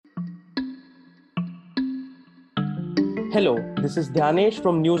Hello, this is Dhyanesh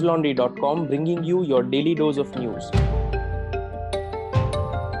from newslaundry.com bringing you your daily dose of news.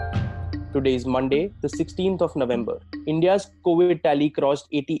 Today is Monday, the 16th of November. India's COVID tally crossed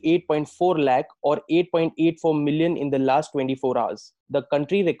 88.4 lakh or 8.84 million in the last 24 hours. The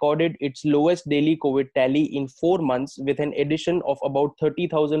country recorded its lowest daily COVID tally in 4 months with an addition of about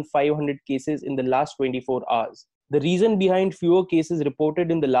 30,500 cases in the last 24 hours. The reason behind fewer cases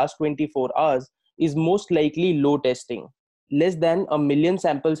reported in the last 24 hours is most likely low testing. Less than a million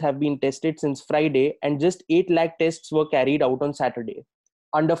samples have been tested since Friday, and just 8 lakh tests were carried out on Saturday.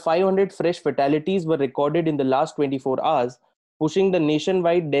 Under 500 fresh fatalities were recorded in the last 24 hours, pushing the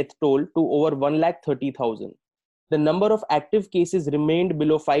nationwide death toll to over 1,30,000. The number of active cases remained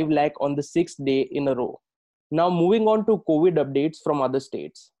below 5 lakh on the sixth day in a row. Now moving on to COVID updates from other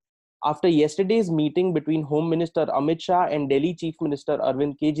states. After yesterday's meeting between Home Minister Amit Shah and Delhi Chief Minister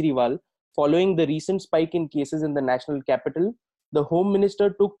Arvind Kejriwal, following the recent spike in cases in the national capital, the Home Minister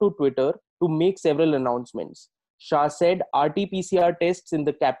took to Twitter to make several announcements. Shah said RT-PCR tests in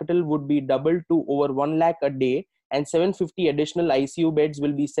the capital would be doubled to over 1 lakh a day, and 750 additional ICU beds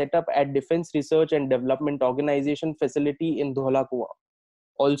will be set up at Defense Research and Development Organization facility in Dhola Kua.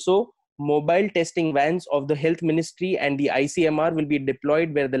 Also, mobile testing vans of the Health Ministry and the ICMR will be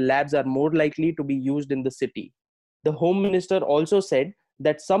deployed where the labs are more likely to be used in the city. The Home Minister also said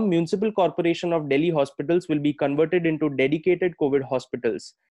that some municipal corporation of Delhi hospitals will be converted into dedicated COVID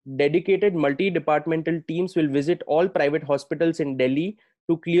hospitals. Dedicated multi-departmental teams will visit all private hospitals in Delhi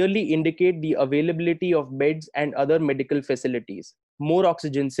to clearly indicate the availability of beds and other medical facilities. More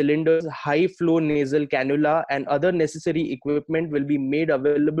oxygen cylinders, high-flow nasal cannula, and other necessary equipment will be made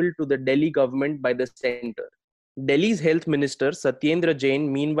available to the Delhi government by the centre. Delhi's Health Minister Satyendra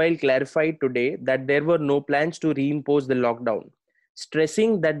Jain meanwhile clarified today that there were no plans to reimpose the lockdown.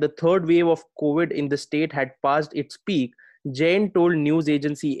 Stressing that the third wave of COVID in the state had passed its peak, Jain told news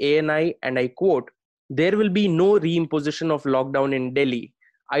agency ANI, and I quote, "There will be no reimposition of lockdown in Delhi.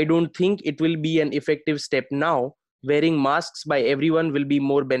 I don't think it will be an effective step now. Wearing masks by everyone will be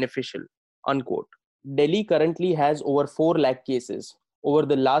more beneficial." Unquote. Delhi currently has over 4 lakh cases. Over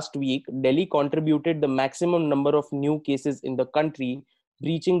the last week, Delhi contributed the maximum number of new cases in the country,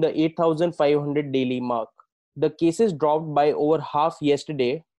 reaching the 8,500 daily mark. The cases dropped by over half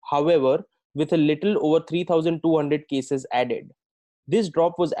yesterday, however, with a little over 3,200 cases added. This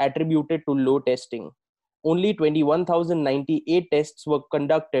drop was attributed to low testing. Only 21,098 tests were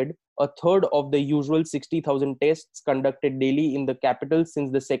conducted, a third of the usual 60,000 tests conducted daily in the capital since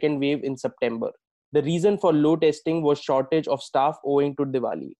the second wave in September. The reason for low testing was shortage of staff owing to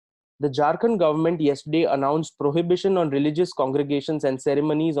Diwali. The Jharkhand government yesterday announced prohibition on religious congregations and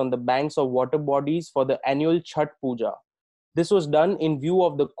ceremonies on the banks of water bodies for the annual Chhath Puja. This was done in view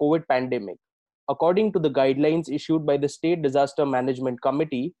of the COVID pandemic. According to the guidelines issued by the State Disaster Management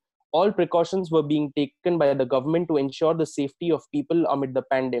Committee, all precautions were being taken by the government to ensure the safety of people amid the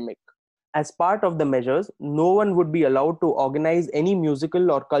pandemic. As part of the measures, no one would be allowed to organize any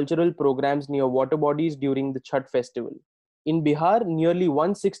musical or cultural programs near water bodies during the Chhath festival. In Bihar, nearly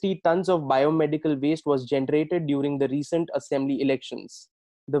 160 tons of biomedical waste was generated during the recent assembly elections.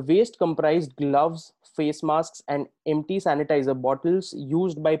 The waste comprised gloves, face masks, and empty sanitizer bottles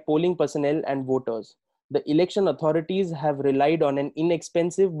used by polling personnel and voters. The election authorities have relied on an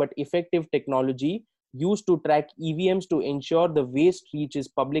inexpensive but effective technology used to track EVMs to ensure the waste reaches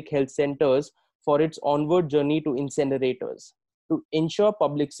public health centers for its onward journey to incinerators. To ensure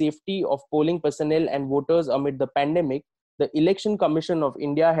public safety of polling personnel and voters amid the pandemic, the Election Commission of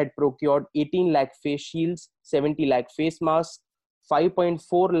India had procured 18 lakh face shields, 70 lakh face masks,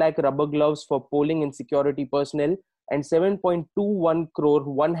 5.4 lakh rubber gloves for polling and security personnel, and 7.21 crore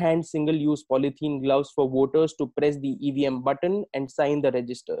one-hand single-use polythene gloves for voters to press the EVM button and sign the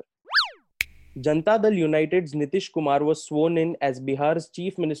register. Janata Dal United's Nitish Kumar was sworn in as Bihar's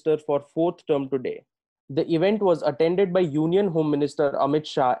Chief Minister for fourth term today. The event was attended by Union Home Minister Amit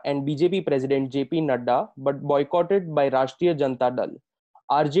Shah and BJP President JP Nadda, but boycotted by Rashtriya Janata Dal.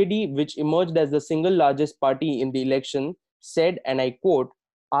 RJD, which emerged as the single largest party in the election, said, and I quote,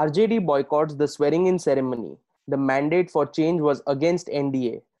 "RJD boycotts the swearing-in ceremony. The mandate for change was against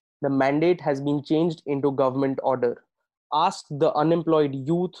NDA. The mandate has been changed into government order. Ask the unemployed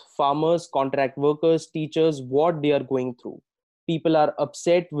youth, farmers, contract workers, teachers what they are going through. People are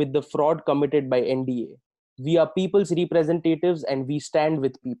upset with the fraud committed by NDA. We are people's representatives and we stand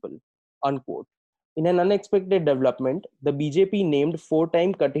with people." Unquote. In an unexpected development, the BJP named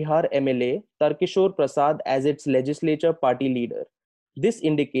four-time Katihar MLA Tarkishore Prasad as its legislature party leader. This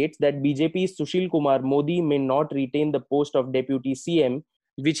indicates that BJP's Sushil Kumar Modi may not retain the post of deputy CM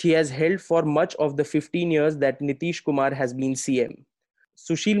which he has held for much of the 15 years that Nitish Kumar has been CM.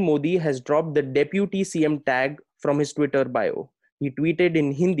 Sushil Modi has dropped the Deputy CM tag from his Twitter bio. He tweeted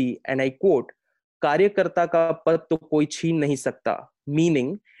in Hindi, and I quote, "कार्यकर्ता का पद तो कोई छीन नहीं सकता,"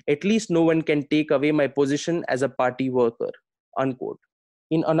 meaning, at least no one can take away my position as a party worker, unquote.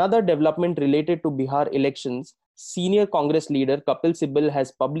 In another development related to Bihar elections, senior Congress leader Kapil Sibal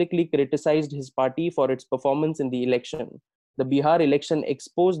has publicly criticized his party for its performance in the election. The Bihar election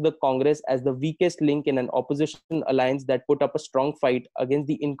exposed the Congress as the weakest link in an opposition alliance that put up a strong fight against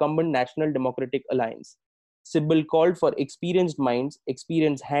the incumbent National Democratic Alliance. Sibal called for experienced minds,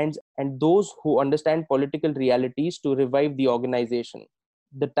 experienced hands, and those who understand political realities to revive the organization.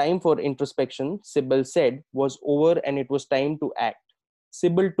 The time for introspection, Sibal said, was over and it was time to act.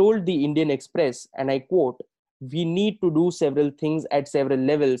 Sibal told the Indian Express, and I quote, "We need to do several things at several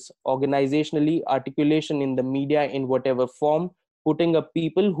levels, organizationally, articulation in the media in whatever form, putting up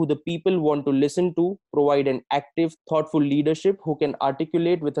people who the people want to listen to, provide an active, thoughtful leadership who can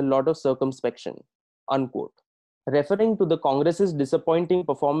articulate with a lot of circumspection," unquote. Referring to the Congress's disappointing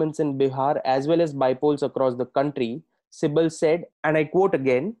performance in Bihar as well as by polls across the country, Sibal said, and I quote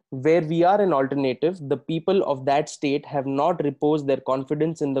again, "Where we are an alternative, the people of that state have not reposed their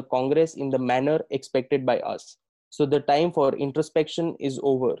confidence in the Congress in the manner expected by us. So the time for introspection is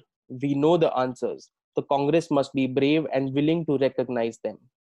over. We know the answers. The Congress must be brave and willing to recognize them,"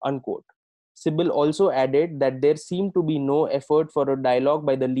 unquote. Sibal also added that there seemed to be no effort for a dialogue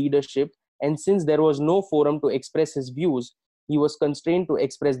by the leadership, and since there was no forum to express his views, he was constrained to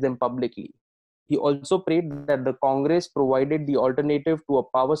express them publicly. He also prayed that the Congress provided the alternative to a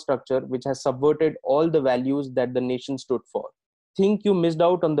power structure which has subverted all the values that the nation stood for. Think you missed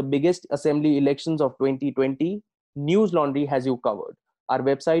out on the biggest assembly elections of 2020? News Laundry has you covered. Our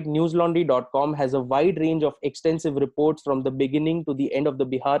website newslaundry.com has a wide range of extensive reports from the beginning to the end of the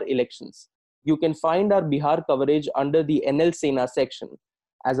Bihar elections. You can find our Bihar coverage under the NL Sena section.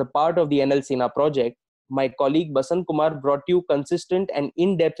 As a part of the NL Sena project, my colleague Basant Kumar brought you consistent and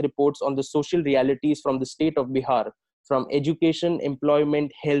in-depth reports on the social realities from the state of Bihar, from education,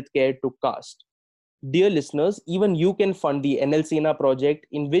 employment, healthcare to caste. Dear listeners, even you can fund the NL Sena project,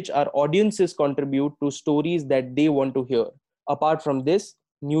 in which our audiences contribute to stories that they want to hear. Apart from this,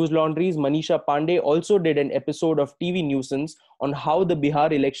 News Laundry's Manisha Pandey also did an episode of TV Nuisance on how the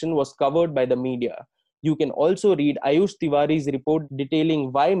Bihar election was covered by the media. You can also read Ayush Tiwari's report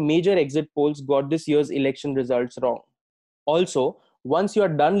detailing why major exit polls got this year's election results wrong. Also, once you are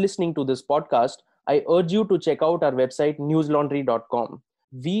done listening to this podcast, I urge you to check out our website newslaundry.com.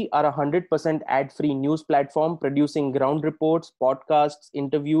 We are a 100% ad-free news platform producing ground reports, podcasts,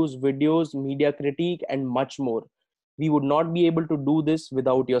 interviews, videos, media critique, and much more. We would not be able to do this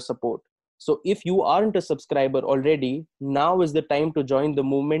without your support. So if you aren't a subscriber already, now is the time to join the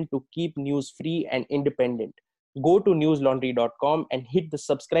movement to keep news free and independent. Go to newslaundry.com and hit the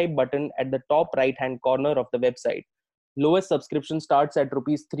subscribe button at the top right-hand corner of the website. Lowest subscription starts at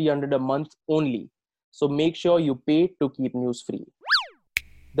rupees 300 a month only. So make sure you pay to keep news free.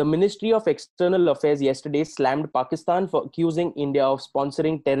 The Ministry of External Affairs yesterday slammed Pakistan for accusing India of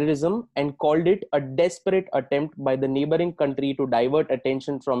sponsoring terrorism and called it a desperate attempt by the neighboring country to divert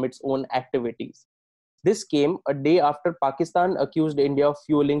attention from its own activities. This came a day after Pakistan accused India of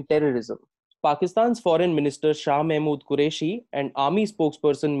fueling terrorism. Pakistan's Foreign Minister Shah Mahmood Qureshi and Army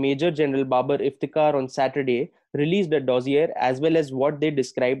spokesperson Major General Babar Iftikhar on Saturday released a dossier as well as what they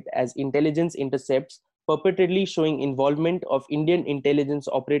described as intelligence intercepts purportedly showing involvement of Indian intelligence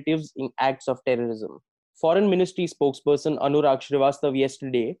operatives in acts of terrorism. Foreign Ministry spokesperson Anurag Srivastav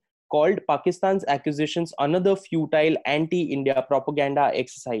yesterday called Pakistan's accusations another futile anti-India propaganda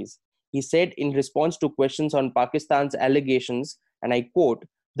exercise. He said in response to questions on Pakistan's allegations, and I quote,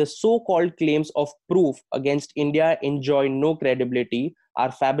 "The so-called claims of proof against India enjoy no credibility,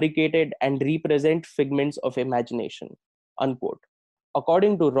 are fabricated and represent figments of imagination," unquote.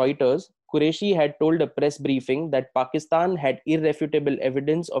 According to Reuters, Qureshi had told a press briefing that Pakistan had irrefutable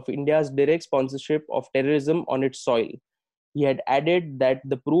evidence of India's direct sponsorship of terrorism on its soil. He had added that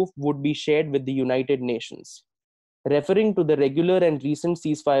the proof would be shared with the United Nations. Referring to the regular and recent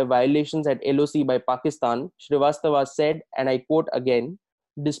ceasefire violations at LOC by Pakistan, Srivastava said, and I quote again,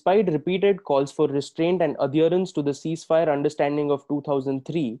 "Despite repeated calls for restraint and adherence to the ceasefire understanding of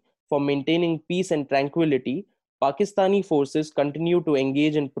 2003 for maintaining peace and tranquility, Pakistani forces continue to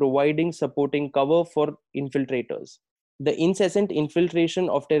engage in providing supporting cover for infiltrators. The incessant infiltration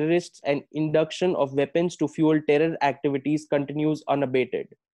of terrorists and induction of weapons to fuel terror activities continues unabated.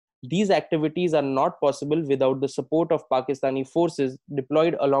 These activities are not possible without the support of Pakistani forces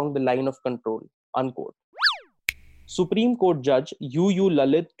deployed along the line of control," unquote. Supreme Court Judge U.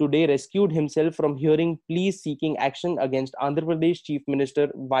 Lalit today rescued himself from hearing pleas seeking action against Andhra Pradesh Chief Minister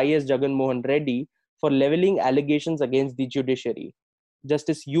Y.S. Jagan Mohan Reddy for levelling allegations against the judiciary.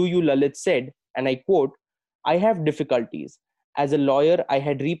 Justice U. Lalit said, and I quote, I have difficulties. As a lawyer, I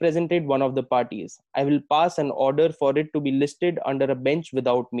had represented one of the parties. I will pass an order for it to be listed under a bench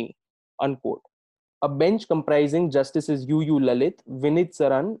without me. Unquote. A bench comprising Justices U. Lalit, Vinit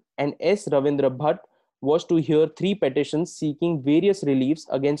Saran, and S. Ravindra Bhatt was to hear three petitions seeking various reliefs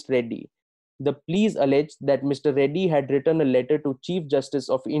against Reddy. The pleas alleged that Mr. Reddy had written a letter to Chief Justice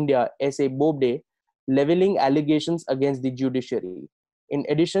of India S.A. Bobde leveling allegations against the judiciary. In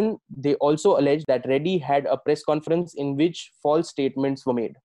addition, they also alleged that Reddy had a press conference in which false statements were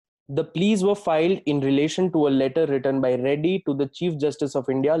made. The pleas were filed in relation to a letter written by Reddy to the Chief Justice of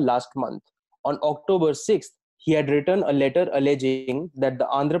India last month. On October 6th, he had written a letter alleging that the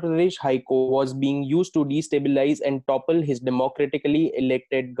Andhra Pradesh High Court was being used to destabilize and topple his democratically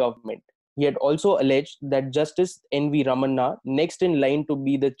elected government. He had also alleged that Justice N.V. Ramanna, next in line to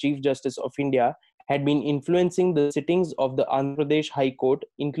be the Chief Justice of India, had been influencing the sittings of the Andhra Pradesh High Court,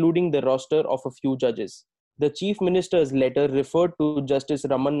 including the roster of a few judges. The Chief Minister's letter referred to Justice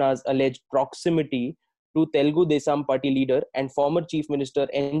Ramanna's alleged proximity to Telugu Desam Party leader and former Chief Minister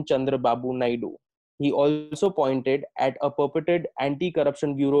N. Chandrababu Naidu. He also pointed at a purported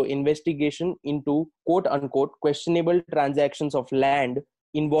anti-corruption bureau investigation into quote-unquote questionable transactions of land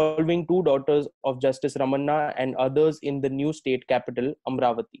involving two daughters of Justice Ramanna and others in the new state capital,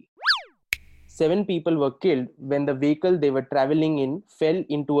 Amravati. 7 people were killed when the vehicle they were traveling in fell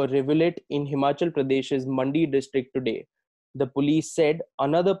into a rivulet in Himachal Pradesh's Mandi district today. The police said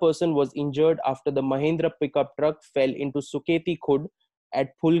another person was injured after the Mahindra pickup truck fell into Suketi Khud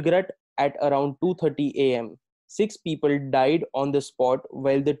at Phulgrat at around 2:30 a.m. 6 people died on the spot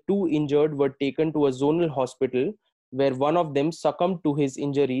while the two injured were taken to a zonal hospital where one of them succumbed to his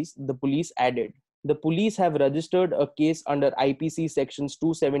injuries, the police added. The police have registered a case under IPC sections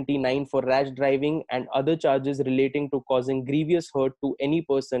 279 for rash driving and other charges relating to causing grievous hurt to any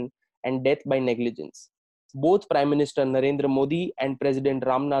person and death by negligence. Both Prime Minister Narendra Modi and President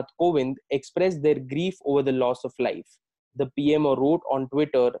Ramnath Kovind expressed their grief over the loss of life. The PMO wrote on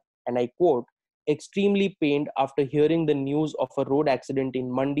Twitter, and I quote, extremely pained after hearing the news of a road accident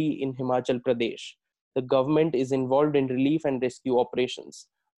in Mandi in Himachal Pradesh. The government is involved in relief and rescue operations.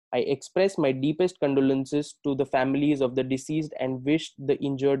 I express my deepest condolences to the families of the deceased and wish the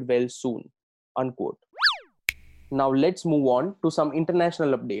injured well soon. Unquote. Now let's move on to some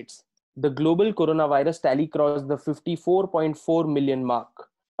international updates. The global coronavirus tally crossed the 54.4 million mark.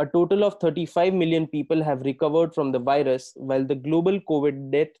 A total of 35 million people have recovered from the virus, while the global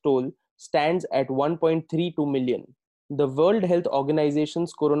COVID death toll stands at 1.32 million. The World Health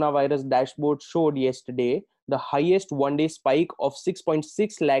Organization's coronavirus dashboard showed yesterday the highest one-day spike of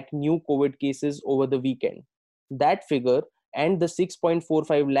 6.6 lakh new COVID cases over the weekend. That figure and the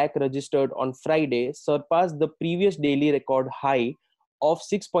 6.45 lakh registered on Friday surpassed the previous daily record high of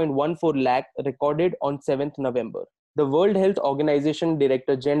 6.14 lakh recorded on 7th November. The World Health Organization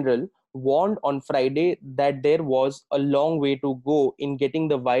Director General warned on Friday that there was a long way to go in getting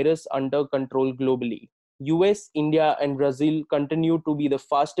the virus under control globally. US, India, and Brazil continue to be the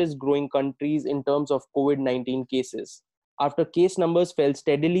fastest growing countries in terms of COVID-19 cases. After case numbers fell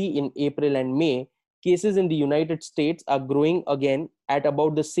steadily in April and May, cases in the United States are growing again at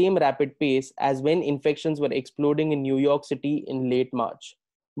about the same rapid pace as when infections were exploding in New York City in late March.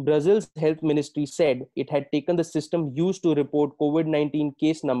 Brazil's health ministry said it had taken the system used to report COVID-19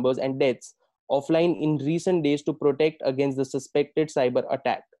 case numbers and deaths offline in recent days to protect against the suspected cyber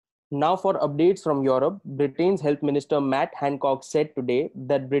attack. Now for updates from Europe, Britain's Health Minister Matt Hancock said today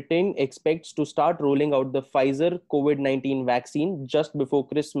that Britain expects to start rolling out the Pfizer COVID-19 vaccine just before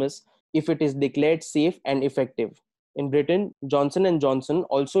Christmas if it is declared safe and effective. In Britain, Johnson & Johnson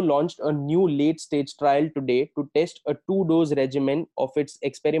also launched a new late-stage trial today to test a two-dose regimen of its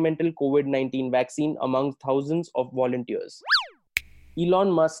experimental COVID-19 vaccine among thousands of volunteers. Elon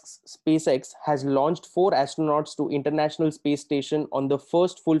Musk's SpaceX has launched 4 astronauts to International Space Station on the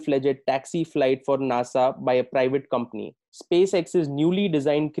first full-fledged taxi flight for NASA by a private company. SpaceX's newly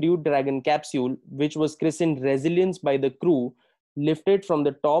designed Crew Dragon capsule, which was christened Resilience by the crew, lifted from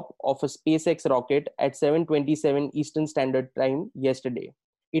the top of a SpaceX rocket at 7:27 Eastern Standard Time yesterday.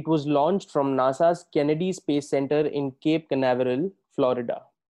 It was launched from NASA's Kennedy Space Center in Cape Canaveral, Florida.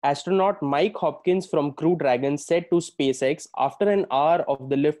 Astronaut Mike Hopkins from Crew Dragon said to SpaceX after an hour of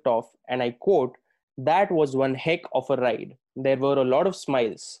the liftoff, and I quote, "That was one heck of a ride. There were a lot of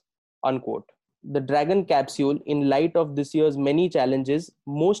smiles," unquote. The Dragon capsule, in light of this year's many challenges,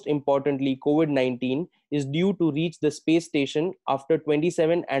 most importantly COVID-19, is due to reach the space station after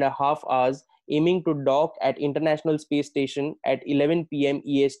 27 and a half hours, aiming to dock at International Space Station at 11 p.m.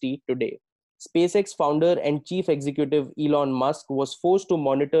 EST today. SpaceX founder and chief executive Elon Musk was forced to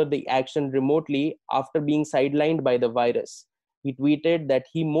monitor the action remotely after being sidelined by the virus. He tweeted that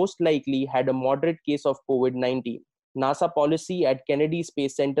he most likely had a moderate case of COVID-19. NASA policy at Kennedy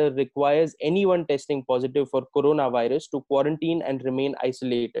Space Center requires anyone testing positive for coronavirus to quarantine and remain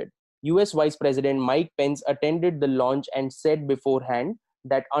isolated. US Vice President Mike Pence attended the launch and said beforehand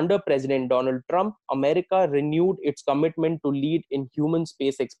that under President Donald Trump, America renewed its commitment to lead in human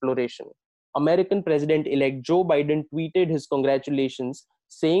space exploration. American President-elect Joe Biden tweeted his congratulations,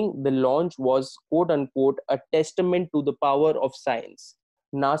 saying the launch was, quote-unquote, a testament to the power of science.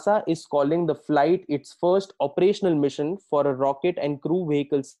 NASA is calling the flight its first operational mission for a rocket and crew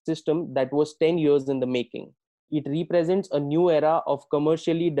vehicle system that was 10 years in the making. It represents a new era of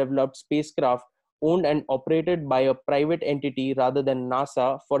commercially developed spacecraft owned and operated by a private entity rather than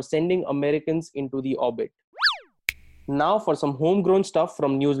NASA for sending Americans into the orbit. Now for some homegrown stuff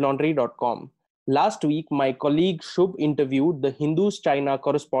from newslaundry.com. Last week, my colleague Shubh interviewed the Hindus China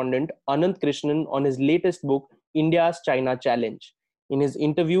correspondent Anant Krishnan on his latest book, India's China Challenge. In his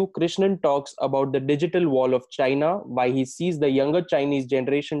interview, Krishnan talks about the digital wall of China, why he sees the younger Chinese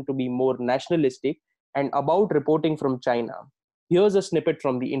generation to be more nationalistic, and about reporting from China. Here's a snippet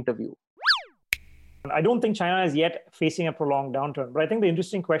from the interview. I don't think China is yet facing a prolonged downturn, but I think the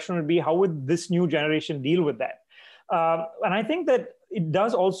interesting question would be, how would this new generation deal with that? And I think that it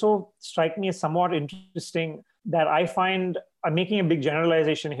does also strike me as somewhat interesting that I find I'm making a big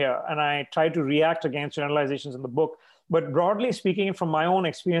generalization here, and I try to react against generalizations in the book. But broadly speaking, from my own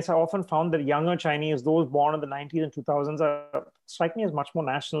experience, I often found that younger Chinese, those born in the 90s and 2000s, strike me as much more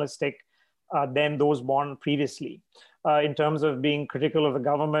nationalistic than those born previously, in terms of being critical of the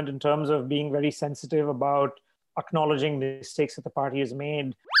government, in terms of being very sensitive about acknowledging mistakes that the party has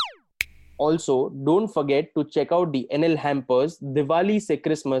made. Also, don't forget to check out the NL Hampers Diwali Se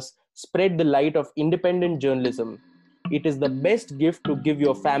Christmas Spread the Light of Independent Journalism. It is the best gift to give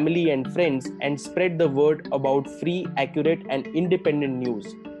your family and friends and spread the word about free, accurate, and independent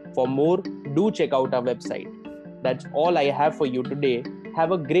news. For more, do check out our website. That's all I have for you today.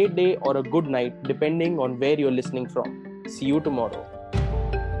 Have a great day or a good night, depending on where you're listening from. See you tomorrow.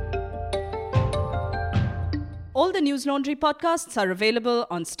 All the News Laundry podcasts are available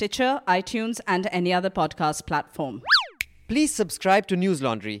on Stitcher, iTunes, and any other podcast platform. Please subscribe to News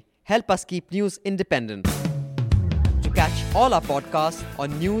Laundry. Help us keep news independent. To catch all our podcasts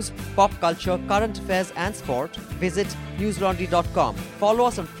on news, pop culture, current affairs, and sport, visit newslaundry.com. Follow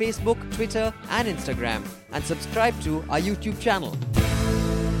us on Facebook, Twitter, and Instagram, and subscribe to our YouTube channel.